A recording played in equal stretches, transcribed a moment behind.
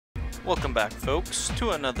Welcome back, folks, to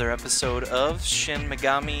another episode of Shin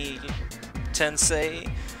Megami Tensei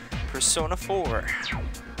Persona 4.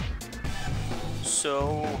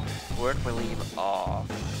 So, where did we leave off?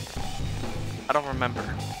 I don't remember.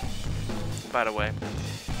 By the way,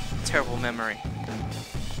 terrible memory.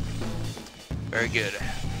 Very good.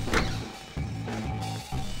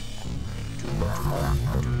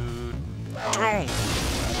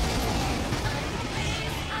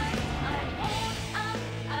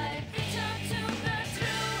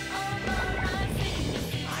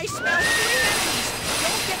 I smell three enemies!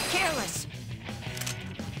 Don't get careless!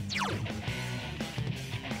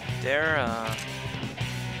 They're,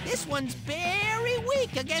 This one's very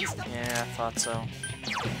weak against the... yeah, I thought so.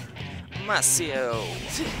 Masio!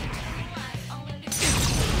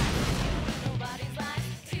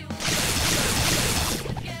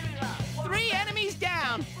 Three enemies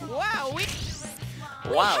down! Wow,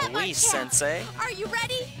 Wow, Sensei! Are you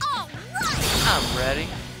ready? All right! I'm ready.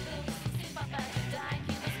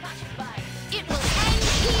 It will end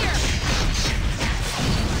here!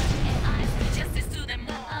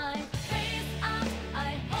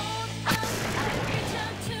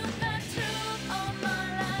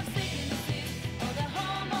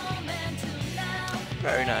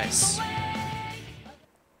 Very nice.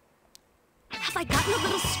 Have I gotten a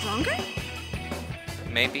little stronger?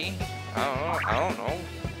 Maybe. I don't know.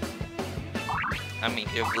 I mean,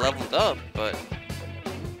 you've leveled up, but...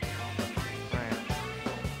 I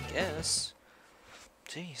guess.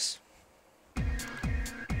 Jeez.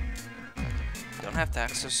 Don't have to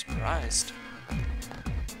act so surprised.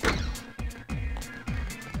 Okay.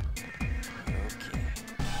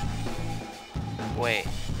 Wait.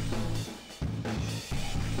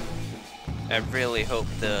 I really hope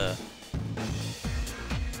the...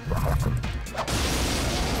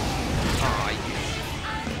 Aw, you.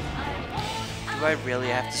 Do I really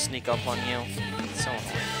have to sneak up on you? It's so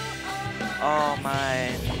annoying. Oh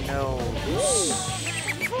my nose.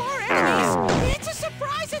 4 enemies! It's a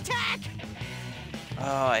surprise attack!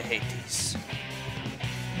 Oh, I hate these.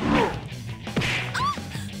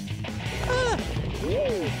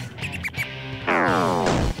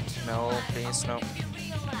 No, please, no.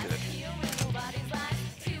 Good.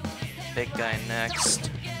 Big guy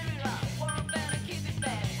next.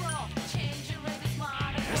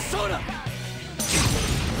 Persona!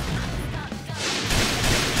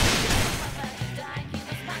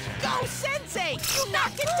 Go, Sensei! You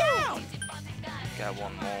knock it down! Got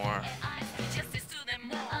one more.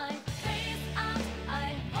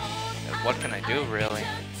 And what can I do, really?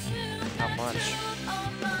 Not much.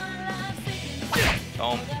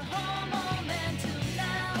 Boom.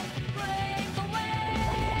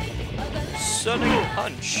 Sonic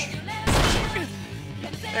Punch.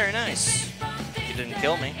 Very nice. You didn't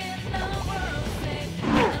kill me.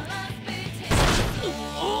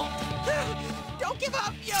 Don't give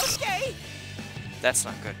up, Yosuke! That's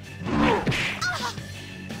not good.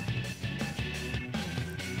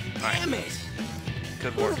 Damn it!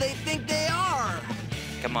 Good Who work. do they think they are?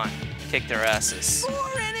 Come on, kick their asses.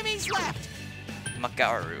 4 enemies left!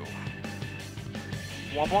 Makaru.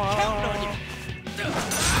 Counting on you!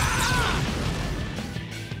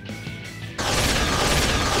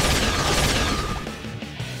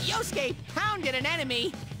 Yosuke pounded an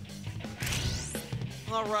enemy!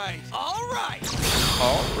 Alright. Alright!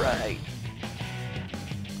 Alright.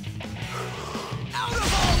 Out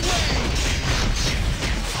of our way!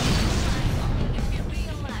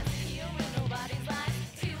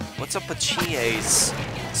 What's up with Chie's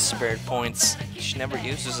spirit points? She never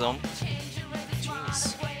uses them.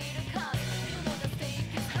 Jeez.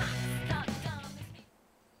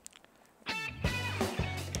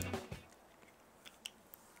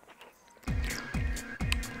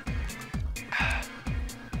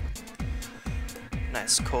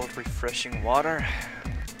 Nice cold, refreshing water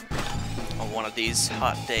on one of these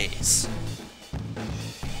hot days.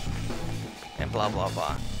 And blah blah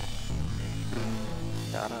blah.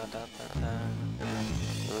 Da da da da da.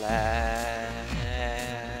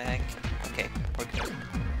 Lag. Okay, we're good.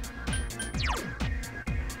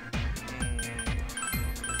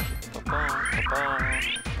 Ba-ba, ba-ba,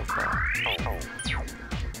 ba-ba.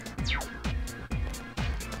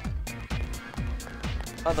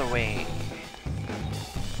 Other way.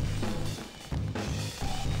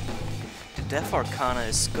 The Death Arcana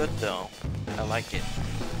is good though. I like it.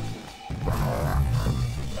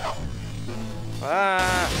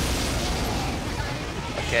 Ah!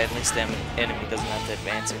 Okay, at least the enemy doesn't have the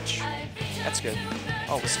advantage. That's good.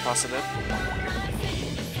 Always a possibility.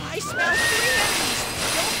 I smell 3 enemies!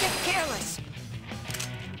 Don't get careless!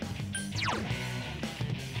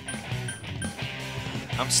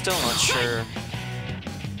 I'm still not sure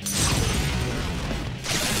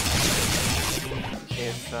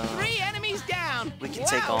if 3 enemies down. we can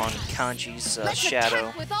take on Kanji's Let's shadow.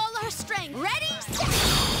 attack with all our strength. Ready?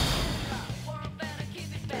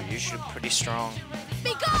 They're usually pretty strong.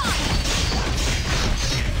 Be gone!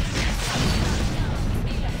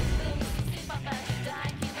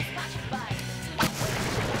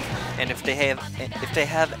 And if they have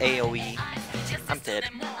AoE, I'm dead.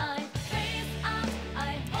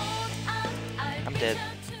 I'm dead.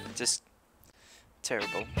 Just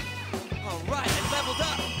terrible. Alright, I leveled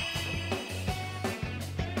up.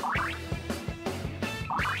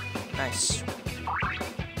 Nice.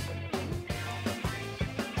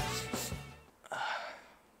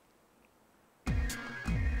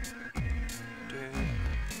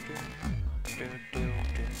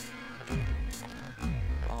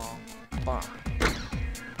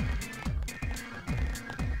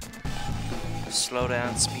 Slow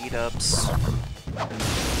down, speed ups. I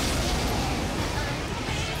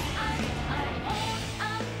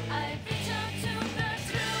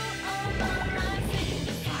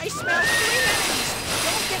smell 3 enemies.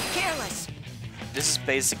 Don't get careless. This is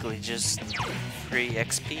basically just free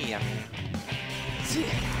XP. I mean,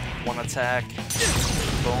 one attack,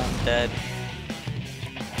 boom, dead.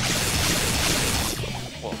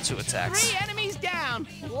 Well, 2 attacks. 3 enemies down.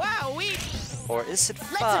 Wow, we. Or is it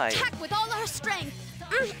Let's 5? attack with all our strength.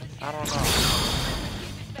 I don't know.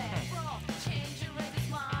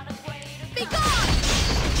 Be gone!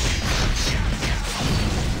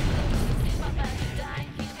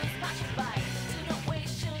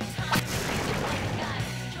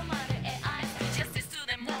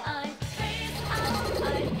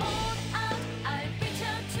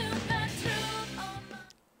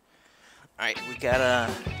 Alright, we got a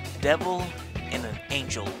devil and an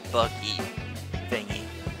angel buggy thingy.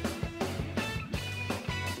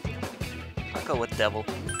 I'll go with devil.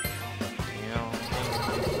 You know,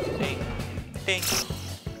 ding, ding.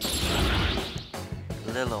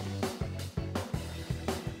 Lilum.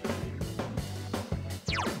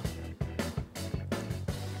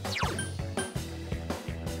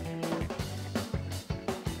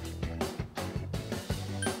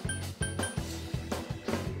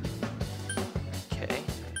 Okay.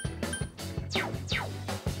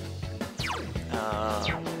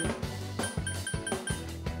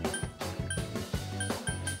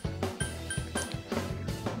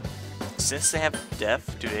 Since they have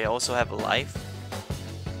death, do they also have life?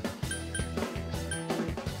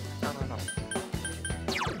 I don't know.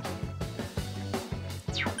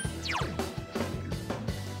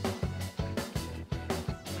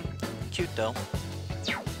 Cute though.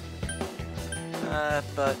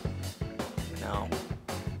 But no.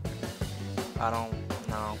 I don't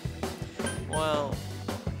know. Well,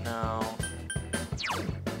 no.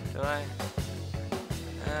 Do I?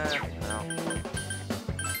 No.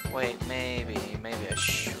 Wait, maybe I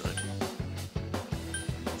should.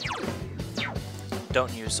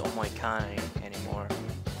 Don't use Omoikane anymore.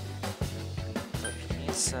 But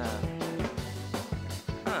he's,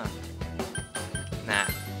 huh. Nah.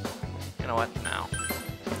 You know what? No.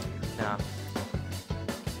 No.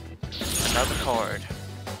 Another card.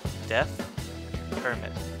 Death?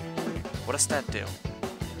 Hermit. What does that do?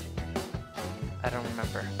 I don't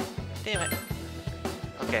remember. Damn it.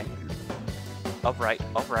 Okay. Upright,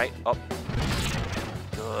 upright, up.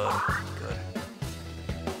 Good, good.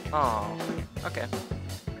 Oh, okay.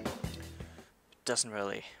 Doesn't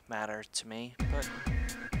really matter to me, but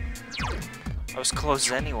I was close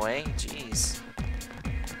anyway. Jeez.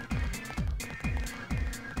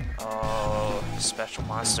 Oh, special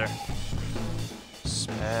monster.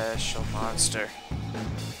 Special monster.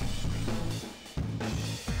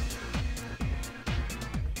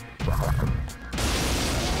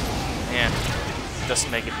 Man,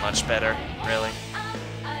 doesn't make it much better, really.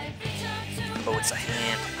 Oh, it's a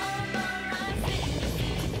hand.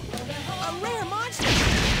 A rare monster.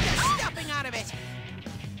 They're stepping out of it.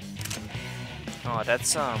 Oh,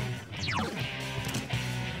 that's,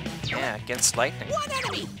 yeah, against lightning. 1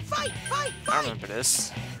 enemy. Fight, fight, I fight. remember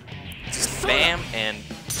this. Just bam and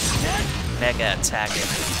mega attack it.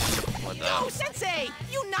 With No, Sensei.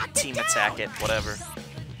 You knocked team it down. attack it, whatever.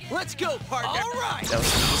 Let's go, partner. All right. That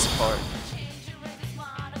was the easy part.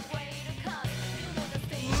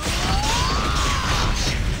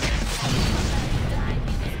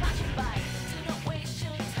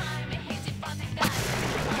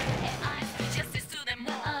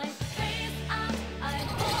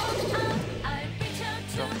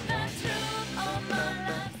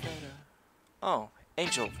 Oh,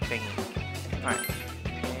 angel thingy. Alright.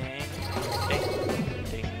 Ding,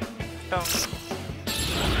 ding, ding, dong.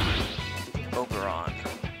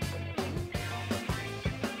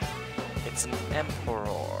 It's an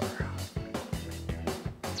Emperor.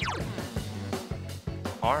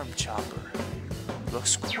 Arm chopper.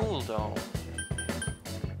 Looks cool though.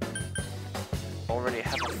 Already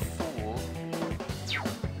have a fool.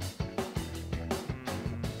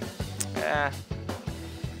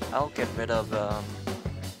 I'll get rid of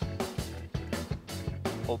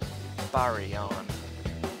Obarion.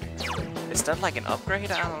 Is that like an upgrade?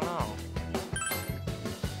 I don't know.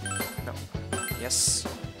 No. Yes.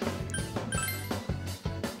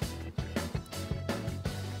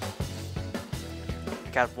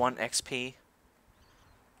 Got 1 XP.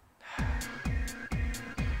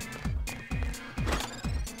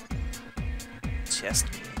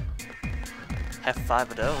 Chest key. Have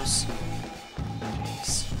 5 of those.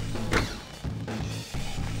 Nice.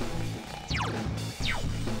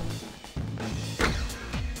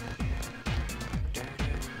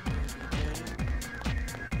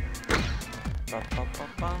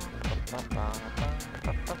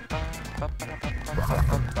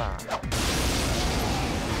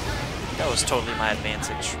 That was totally my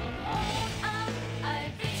advantage.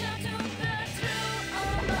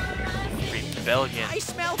 Rebellion. I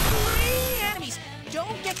smell 3 enemies.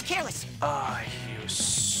 Don't get careless. Ah, you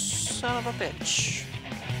son of a bitch.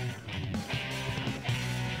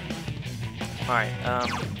 Alright,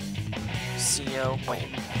 CO,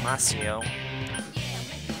 wait, Masio.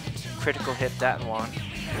 Critical hit that one.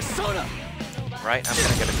 Persona. Right? I'm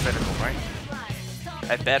gonna get a critical, right?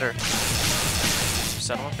 I better.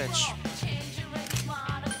 Son of a bitch.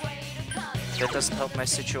 That doesn't help my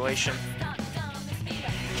situation.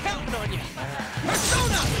 Counting on you.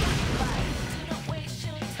 Persona.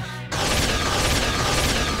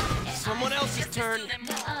 Someone else's turn.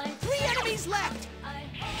 3 enemies left.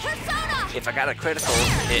 Persona! If I got a critical,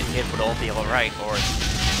 it would all be alright, or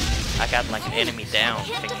I got like an enemy down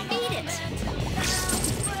Can't thingy. defeat it.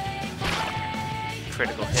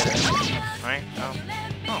 Critical hit, right? Oh,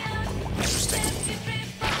 interesting.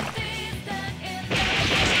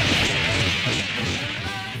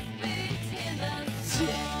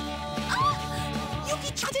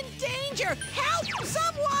 Yuki-chan's in danger. Help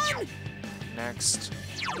someone. Next.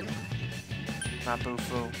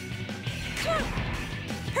 Mabufu.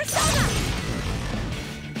 Persona!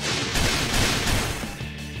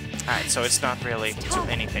 Alright, so it's not really to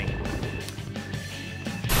anything.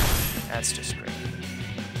 That's just great.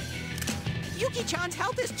 Yuki-chan's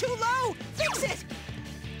health is too low. Fix it.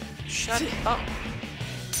 Shut up.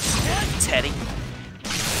 Teddy.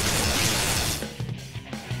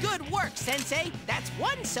 Good work, Sensei. That's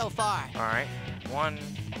 1 so far. Alright. 1.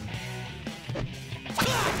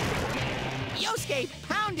 Yosuke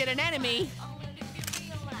pounded an enemy.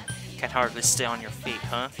 Can hardly stay on your feet,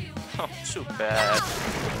 huh? Oh, too bad.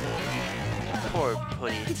 Poor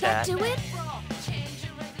putty Did that tat. do it?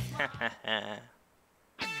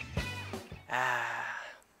 Ah.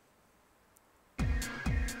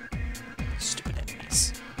 Stupid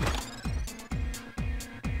enemies.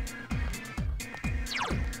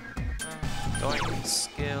 Going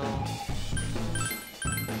skill.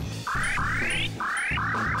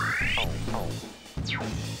 Oh.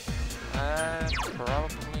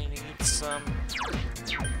 Probably need some.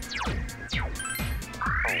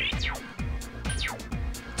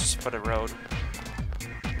 Just put a road.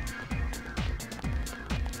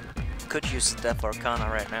 Could use the Death Arcana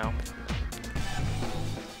right now.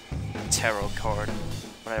 Tarot card,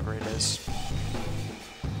 whatever it is.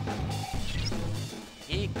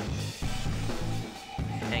 Yeet.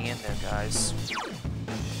 Hang in there, guys.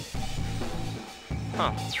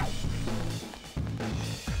 Huh.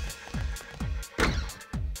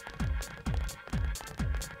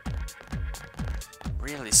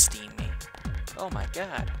 Really steamy. Oh my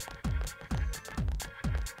god.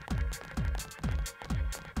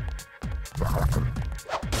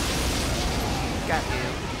 Got you.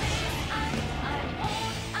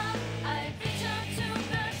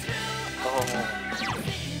 Oh,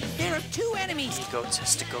 There are 2 enemies.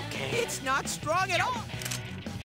 egotistical game. It's not strong at all.